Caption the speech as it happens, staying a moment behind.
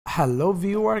Hello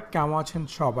viewer, কেমন আছেন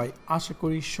সবাই? আশা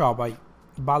করি সবাই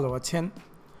ভালো আছেন।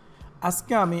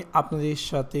 আজকে আমি আপনাদের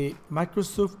সাথে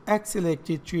মাইক্রোসফট এক্সেলের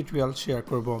একটি টিউটোরিয়াল শেয়ার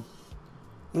করব।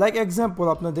 লাইক এক্সাম্পল,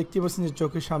 আপনারা দেখতে পাচ্ছেন যে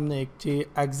চোখের সামনে একটি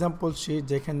এক্সাম্পল শিট,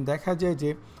 যেখানে দেখা যায় যে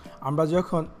আমরা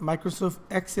যখন মাইক্রোসফট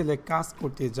এক্সেলে কাজ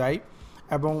করতে যাই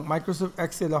এবং মাইক্রোসফট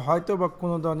এক্সেলে হয়তো বা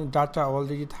কোনো ধরনের ডাটা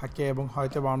অলরেডি থাকে এবং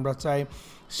হয়তো বা আমরা চাই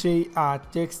সেই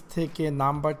টেক্সট থেকে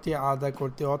নাম্বারটি আলাদা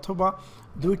করতে অথবা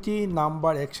দুইটি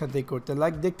নাম্বার একসাথে করতে।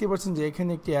 লাইক দেখতে পাচ্ছেন যে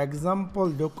এখানে একটি এক্সাম্পল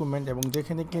ডকুমেন্ট এবং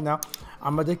যেখানে কিনা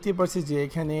আমরা দেখতে পাচ্ছি যে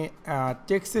এখানে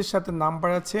টেক্সটের সাথে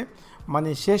নাম্বার আছে, মানে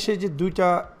শেষে যে দুইটা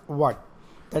ওয়ার্ড।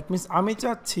 দ্যাট মিনস আমি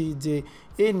চাচ্ছি যে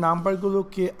এই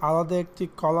নাম্বারগুলোকে আলাদা একটি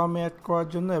কলামে অ্যাড করার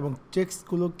জন্য এবং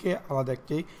টেক্সটগুলোকে আলাদা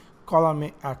একটি কলামে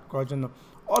অ্যাড করার জন্য।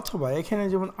 অথবা এখানে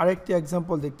যেমন আরেকটি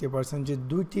এক্সাম্পল দেখতে পাচ্ছেন যে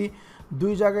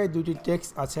দুই জায়গায় দুইটি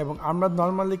টেক্সট আছে এবং আমরা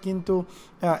নর্মালি কিন্তু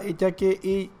এটাকে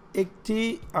এই একটি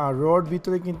রোড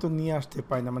ভিতরে কিন্তু নিয়ে আসতে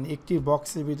পারি না, মানে একটি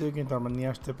বক্সের ভিতরে কিন্তু আমরা নিয়ে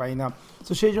আসতে পারি না।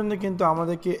 তো সেই জন্য কিন্তু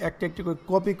আমাদেরকে একটা একটি করে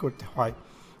কপি করতে হয়।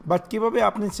 বাট কীভাবে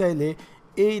আপনি চাইলে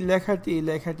এই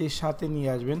লেখাটির সাথে নিয়ে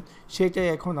আসবেন, সেটাই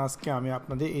এখন আজকে আমি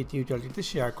আপনাদের এই টিউটোরিয়ালটিতে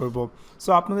শেয়ার করব। সো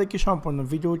আপনাদেরকে সম্পূর্ণ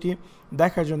ভিডিওটি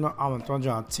দেখার জন্য আমন্ত্রণ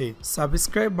জানাচ্ছি।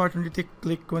 সাবস্ক্রাইব বাটনটিতে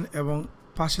ক্লিক করুন এবং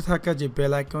পাশে থাকা যে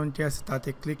বেল আইকনটি আছে তাতে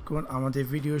ক্লিক করুন আমাদের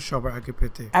ভিডিও সবার আগে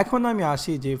পেতে। এখন আমি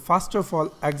আসি যে ফার্স্ট অফ অল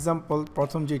এক্সাম্পল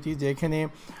প্রথম যেটি, যে এখানে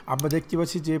আমরা দেখতে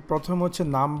পাচ্ছি যে প্রথম হচ্ছে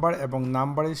নাম্বার এবং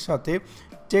নাম্বারের সাথে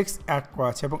টেক্সট অ্যাড করা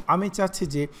আছে এবং আমি চাচ্ছি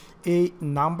যে এই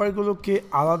নাম্বারগুলোকে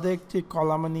আলাদা একটি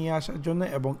কলামে নিয়ে আসার জন্য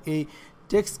এবং এই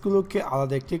টেক্সটগুলোকে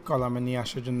আলাদা একটি কলামে নিয়ে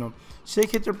আসার জন্য। সেই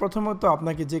ক্ষেত্রে প্রথমত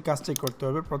আপনাকে যে কাজটি করতে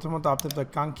হবে, প্রথমত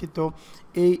আপনার কাঙ্ক্ষিত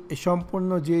এই সম্পূর্ণ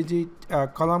যে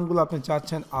কলামগুলো আপনি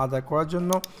চাচ্ছেন আলাদা করার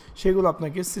জন্য সেগুলো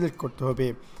আপনাকে সিলেক্ট করতে হবে।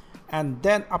 অ্যান্ড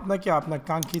দেন আপনাকে আপনার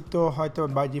কাঙ্ক্ষিত হয়তো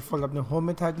বাই ডিফল্ট আপনি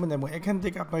হোমে থাকবেন এবং এখান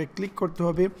থেকে আপনাকে ক্লিক করতে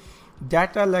হবে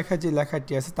ডাটা লেখা যে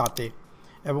লেখাটি আছে তাতে,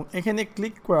 এবং এখানে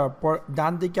ক্লিক করার পর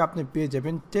ডান দিকে আপনি পেয়ে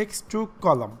যাবেন টেক্সট টু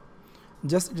কলাম।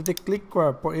 জাস্ট এটাতে ক্লিক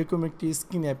করার পর এরকম একটি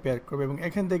স্ক্রিন অ্যাপিয়ার করবে এবং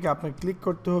এখান থেকে আপনাকে ক্লিক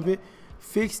করতে হবে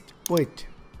ফিক্সড ওয়েট।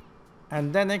 অ্যান্ড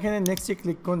দেন এখানে নেক্সটে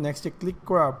ক্লিক করুন। নেক্সটে ক্লিক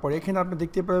করার পর এখানে আপনি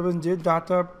দেখতে পাবেন যে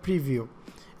ডাটা প্রিভিউ,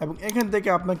 এবং এখান থেকে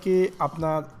আপনাকে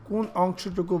আপনার কোন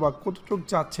অংশটুকু বা কতটুকু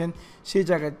চাচ্ছেন সেই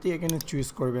জায়গাটি এখানে চুজ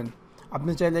করবেন।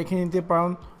 আপনি চাইলে এখানে নিতে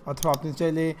পারেন অথবা আপনি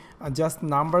চাইলে জাস্ট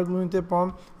নাম্বারগুলো নিতে পারেন,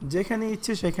 যেখানে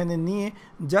ইচ্ছে সেখানে নিয়ে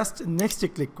জাস্ট নেক্সটে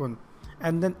ক্লিক করুন।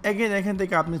 অ্যান্ড দেন এগেন এখান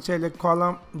থেকে আপনি চাইলে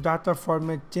কলাম ডাটা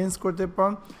ফরম্যাট চেঞ্জ করতে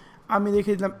পারেন। আমি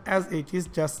রেখে দিলাম অ্যাজ ইট ইজ,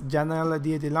 জাস্ট জেনারেলে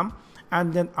দিয়ে দিলাম। অ্যান্ড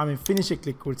দেন আমি ফিনিশে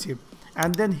ক্লিক করছি।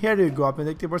 And then here you go, আপনি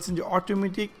দেখতে পাচ্ছেন যে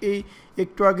অটোমেটিক এই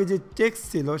একটু আগে যে টেক্সট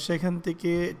ছিল সেখান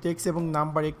থেকে টেক্সট এবং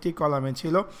নাম্বার একটি কলামে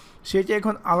ছিল, সেটি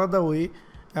এখন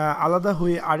আলাদা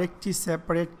হয়ে আরেকটি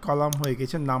সেপারেট কলাম হয়ে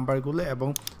গেছে নাম্বারগুলো এবং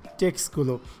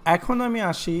টেক্সটগুলো। এখন আমি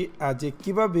আসি যে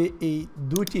কিভাবে এই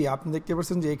দুইটি, আপনি দেখতে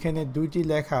পাচ্ছেন যে এখানে দুইটি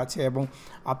লেখা আছে এবং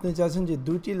আপনি চাচ্ছেন যে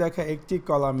দুইটি লেখা একটি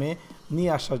কলামে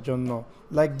নিয়ে আসার জন্য,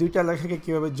 লাইক দুইটা লেখাকে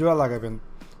কীভাবে জোড়া লাগাবেন।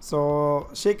 সো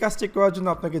সেই কাজটি করার জন্য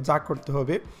আপনাকে যা করতে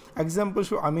হবে, এক্সাম্পল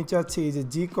আমি চাচ্ছি এই যে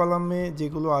জি কলামে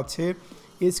যেগুলো আছে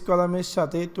এইচ কলামের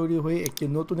সাথে তৈরি হয়ে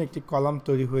নতুন একটি কলাম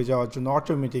তৈরি হয়ে যাওয়ার জন্য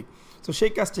অটোমেটিক। তো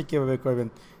সেই কাজটি কীভাবে করবেন,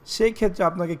 সেই ক্ষেত্রে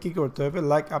আপনাকে কি করতে হবে,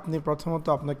 লাইক আপনি প্রথমত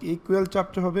আপনাকে ইকুয়াল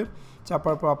চাপতে হবে।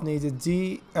 চাপার পর আপনি এই যে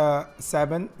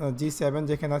জি7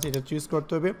 যেখানে আছে এটা চুজ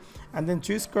করতে হবে। অ্যান্ড দেন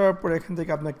চুজ করার পর এখান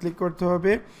থেকে আপনার ক্লিক করতে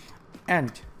হবে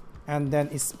অ্যান্ড দেন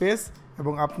স্পেস,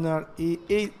 এবং আপনার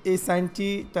এই সাইনটি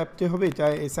টাইপতে হবে।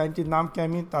 এই সাইনটির নাম কি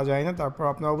আমি তা জানি না। তারপর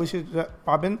আপনার অবশ্যই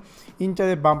পাবেন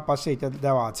ইন্টারের বাম পাশে এটা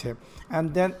দেওয়া আছে। অ্যান্ড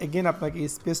দেন এগেন আপনাকে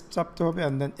স্পেস চাপতে হবে।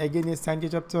 অ্যান্ড দেন এগেন এই সাইনটি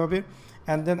চাপতে হবে।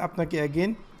 অ্যান্ড দেন আপনাকে এগেন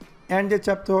অ্যান্ডে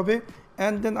চাপতে হবে।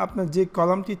 অ্যান্ড দেন আপনার যে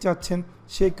কলামটি চাচ্ছেন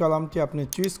সেই কলামটি আপনি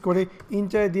চুজ করে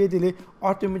ইন্টারে দিয়ে দিলে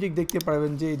অটোমেটিক দেখতে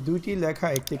পারবেন যে দুইটি লেখা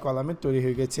একটি কলামে তৈরি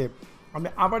হয়ে গেছে। আমি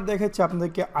আবার দেখাচ্ছি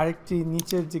আপনাদেরকে আরেকটি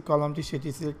নিচের যে কলামটি সেটি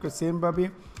সিলেক্ট করে সেমভাবে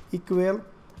ইকুয়াল।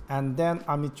 অ্যান্ড দেন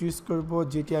আমি চুজ করব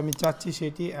যেটি আমি চাচ্ছি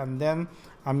সেটি। অ্যান্ড দেন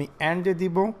আমি অ্যান্ডে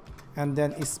দিব। অ্যান্ড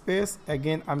দেন স্পেস,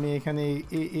 এগেন আমি এখানে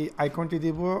এই আইকনটি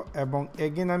দিব এবং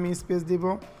এগেন আমি স্পেস দিব।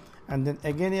 অ্যান্ড দেন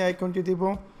এগেন এই আইকনটি দিব।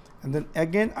 অ্যান্ড দেন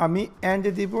এগেন আমি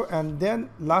অ্যান্ডে দিব। অ্যান্ড দেন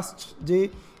লাস্ট যে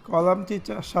কলামটির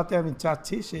সাথে আমি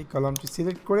চাচ্ছি সেই কলামটি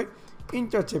সিলেক্ট করে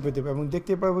ইন্টার চেপে দেবো এবং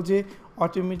দেখতে পাবো যে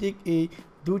অটোমেটিক এই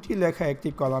দুটি লেখা একটি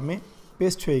কলামে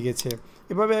পেস্ট হয়ে গেছে।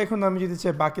 এভাবে এখন আমি যদি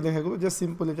চাই বাকি লেখাগুলো জাস্ট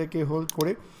সিম্পল এটাকে হোল্ড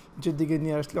করে নিচের দিকে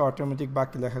নিয়ে আসলে অটোমেটিক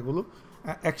বাকি লেখাগুলো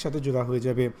একসাথে জোড়া হয়ে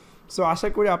যাবে। সো আশা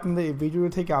করি আপনাদের এই ভিডিও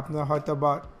থেকে আপনারা হয়তো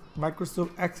বা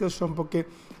মাইক্রোসফট এক্সেল সম্পর্কে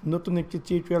নতুন একটি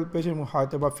টিউটোরিয়াল পেয়েছেন এবং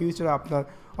হয়তো বা ফিউচারে আপনার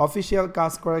অফিসিয়াল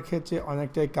কাজ করার ক্ষেত্রে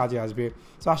অনেকটাই কাজে আসবে।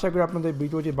 সো আশা করি আপনাদের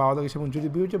ভিডিওটি ভালো লেগেছে এবং যদি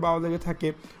ভিডিওটি ভালো লেগে থাকে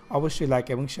অবশ্যই লাইক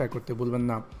এবং শেয়ার করতে ভুলবেন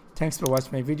না। Thanks for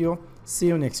watching my video. See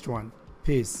you next one.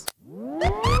 Peace.